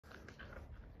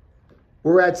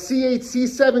We're at C8,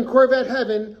 C7 Corvette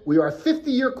Heaven. We are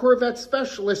 50-year Corvette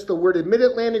specialists, awarded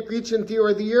Mid-Atlantic Region Dealer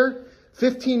of the Year,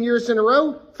 15 years in a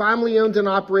row, family-owned and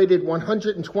operated,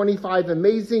 125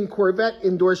 amazing Corvette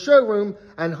indoor showroom,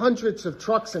 and hundreds of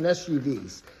trucks and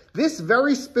SUVs. This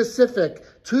very specific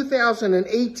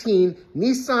 2018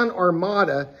 Nissan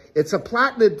Armada, it's a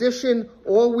Platinum Edition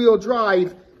all-wheel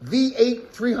drive V8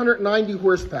 390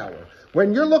 horsepower.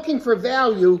 When you're looking for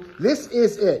value, this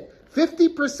is it.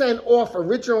 50% off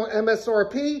original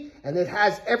MSRP, and it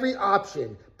has every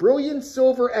option. Brilliant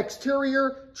silver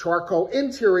exterior, charcoal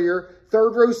interior,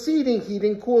 third row seating,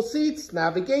 heating, cool seats,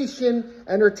 navigation,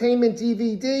 entertainment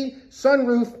DVD,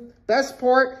 sunroof. Best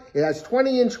part, it has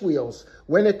 20-inch wheels.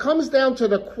 When it comes down to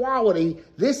the quality,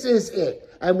 this is it.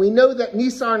 And we know that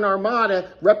Nissan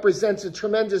Armada represents a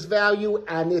tremendous value,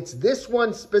 and it's this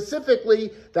one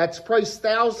specifically that's priced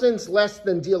thousands less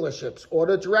than dealerships.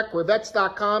 AutoDirect,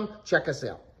 Corvettes.com, check us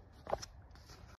out.